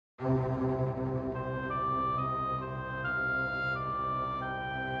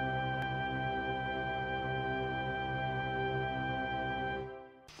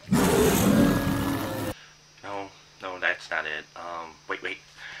that's not it. Wait.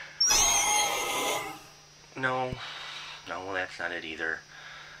 No, that's not it either.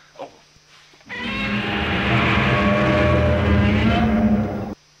 Oh.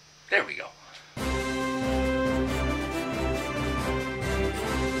 There we go.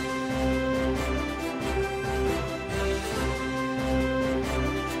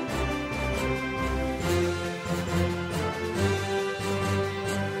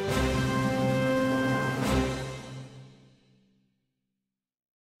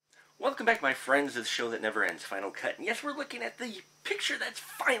 Welcome back, my friends, to the show that never ends, Final Cut. And yes, we're looking at the picture that's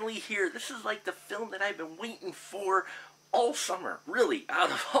finally here. This is like the film that I've been waiting for all summer. Really,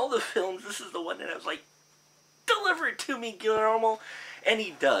 out of all the films, this is the one that I was like, deliver it to me, Guillermo. And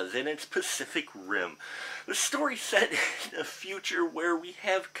he does, and it's Pacific Rim. The story set in a future where we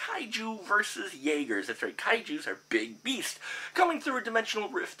have kaiju versus Jaegers. That's right, kaijus are big beasts coming through a dimensional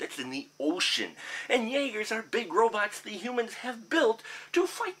rift that's in the ocean. And Jaegers are big robots the humans have built to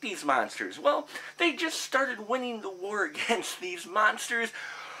fight these monsters. Well, they just started winning the war against these monsters.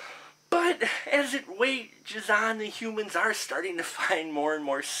 But as it wages on, the humans are starting to find more and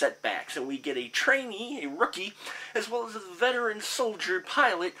more setbacks, and we get a trainee, a rookie, as well as a veteran soldier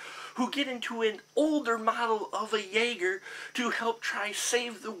pilot who get into an older model of a Jaeger to help try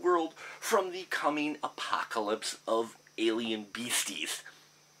save the world from the coming apocalypse of alien beasties.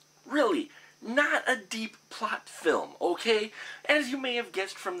 Really, not a deep plot film, okay? As you may have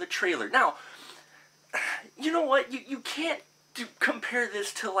guessed from the trailer. Now, you know what? You can't compare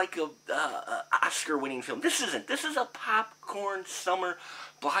this to like a Oscar-winning film. This isn't. This is a popcorn summer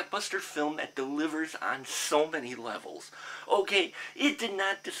blockbuster film that delivers on so many levels. Okay, it did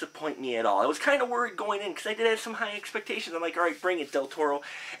not disappoint me at all. I was kind of worried going in because I did have some high expectations. I'm like, all right, bring it, Del Toro.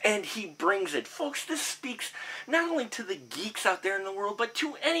 And he brings it. Folks, this speaks not only to the geeks out there in the world, but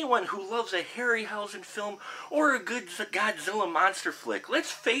to anyone who loves a Harryhausen film or a good Godzilla monster flick.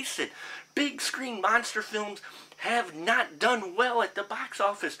 Let's face it, big screen monster films have not done well at the box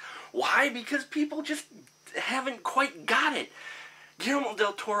office. Why? Because people just haven't quite got it. Guillermo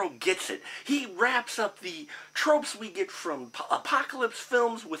del Toro gets it. He wraps up the tropes we get from apocalypse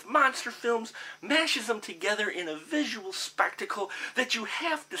films with monster films, mashes them together in a visual spectacle that you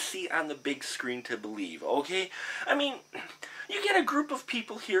have to see on the big screen to believe, okay? I mean, you get a group of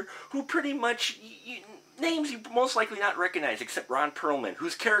people here who pretty much, names you most likely not recognize except Ron Perlman,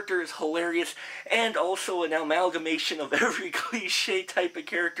 whose character is hilarious and also an amalgamation of every cliche type of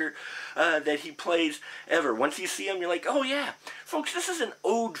character that he plays ever. Once you see him, you're like, oh yeah. Folks, this is an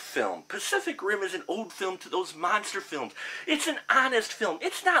ode film. Pacific Rim is an ode film to those monster films. It's an honest film.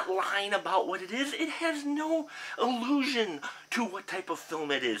 It's not lying about what it is. It has no illusion to what type of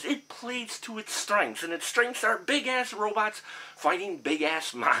film it is. It plays to its strengths, and its strengths are big-ass robots fighting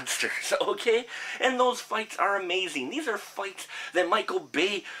big-ass monsters, okay? And those fights are amazing. These are fights that Michael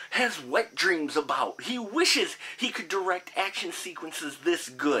Bay has wet dreams about. He wishes he could direct action sequences this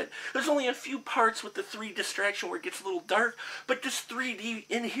good. There's only a few parts with the 3D distraction where it gets a little dark, but this 3D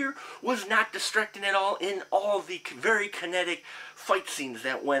in here was not distracting at all in all the very kinetic fight scenes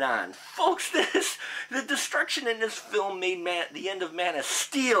that went on. Folks, the destruction in this film made the end of Man of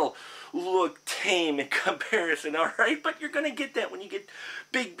Steel look tame in comparison, alright? But you're gonna get that when you get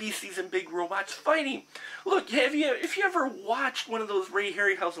big beasties and big robots fighting. Look, if you ever watched one of those Ray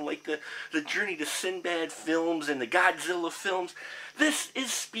Harryhausen, like the Journey to Sinbad films and the Godzilla films, this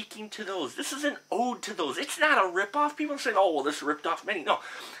is speaking to those. This is an ode to those. It's not a ripoff. People say, oh, well, this ripped off many. No,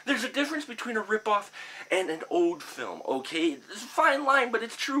 there's a difference between a ripoff and an ode film, okay? It's a fine line, but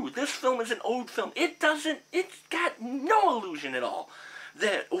it's true. This film is an ode film. It's got no illusion at all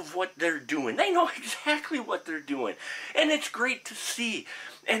of what they're doing. They know exactly what they're doing. And it's great to see.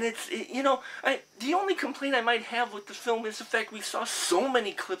 And the only complaint I might have with the film is the fact we saw so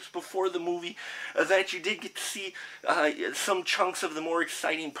many clips before the movie that you did get to see some chunks of the more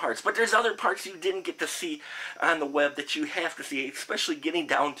exciting parts. But there's other parts you didn't get to see on the web that you have to see, especially getting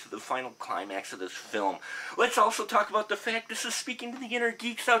down to the final climax of this film. Let's also talk about the fact this is speaking to the inner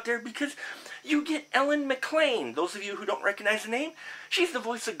geeks out there, because you get Ellen McLain. Those of you who don't recognize the name, she's the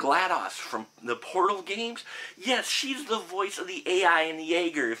voice of GLaDOS from the Portal games. Yes, she's the voice of the AI in the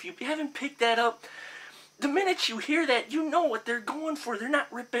Jaeger. If you haven't picked that up, the minute you hear that, you know what they're going for. They're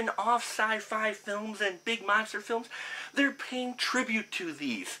not ripping off sci-fi films and big monster films. They're paying tribute to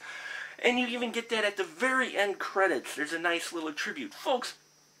these. And you even get that at the very end credits. There's a nice little tribute. Folks,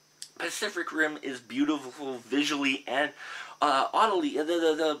 Pacific Rim is beautiful visually and audibly,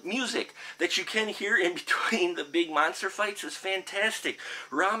 the music that you can hear in between the big monster fights is fantastic.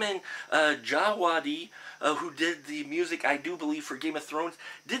 Ramin Djawadi, who did the music, I do believe, for Game of Thrones,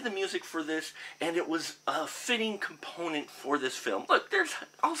 did the music for this, and it was a fitting component for this film. Look, there's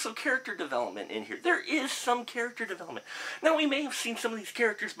also character development in here. There is some character development. Now, we may have seen some of these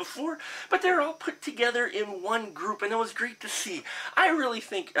characters before, but they're all put together in one group, and it was great to see. I really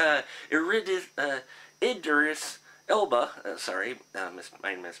think Idris Elba,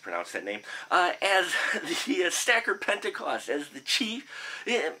 I mispronounced that name, as the Stacker Pentecost, as the chief,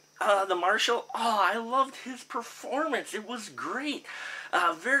 the marshal. Oh, I loved his performance. It was great.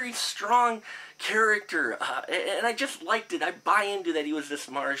 Very strong character, and I just liked it. I buy into that he was this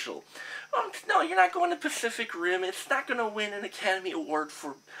marshal. Well, no, you're not going to Pacific Rim. It's not going to win an Academy Award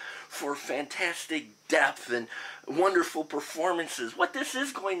for fantastic depth and wonderful performances. What this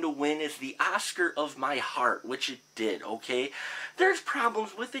is going to win is the Oscar of my heart, which it did, okay? There's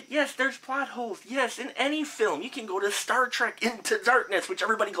problems with it. Yes, there's plot holes. Yes, in any film. You can go to Star Trek Into Darkness, which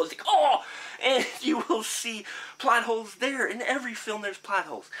everybody goes like, oh! And you will see plot holes there. In every film there's plot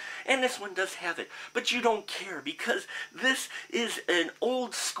holes. And this one does have it. But you don't care, because this is an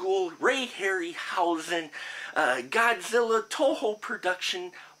old school Ray Harryhausen, Godzilla, Toho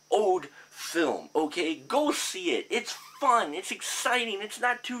production ode film, okay? Go see it. It's fun. It's exciting. It's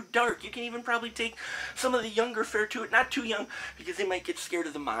not too dark. You can even probably take some of the younger fare to it. Not too young, because they might get scared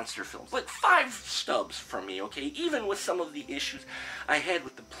of the monster films. Like 5 stubs from me, okay? Even with some of the issues I had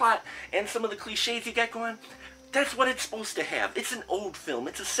with the plot and some of the cliches you got going on, that's what it's supposed to have. It's an ode film.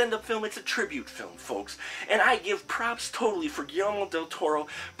 It's a send-up film. It's a tribute film, folks. And I give props totally for Guillermo del Toro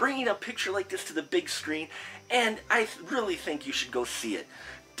bringing a picture like this to the big screen, and I really think you should go see it.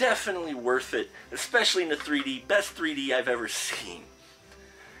 Definitely worth it, especially in the 3D. Best 3D I've ever seen.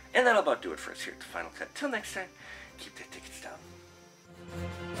 And that'll about do it for us here at the Final Cut. Till next time, keep the tickets down.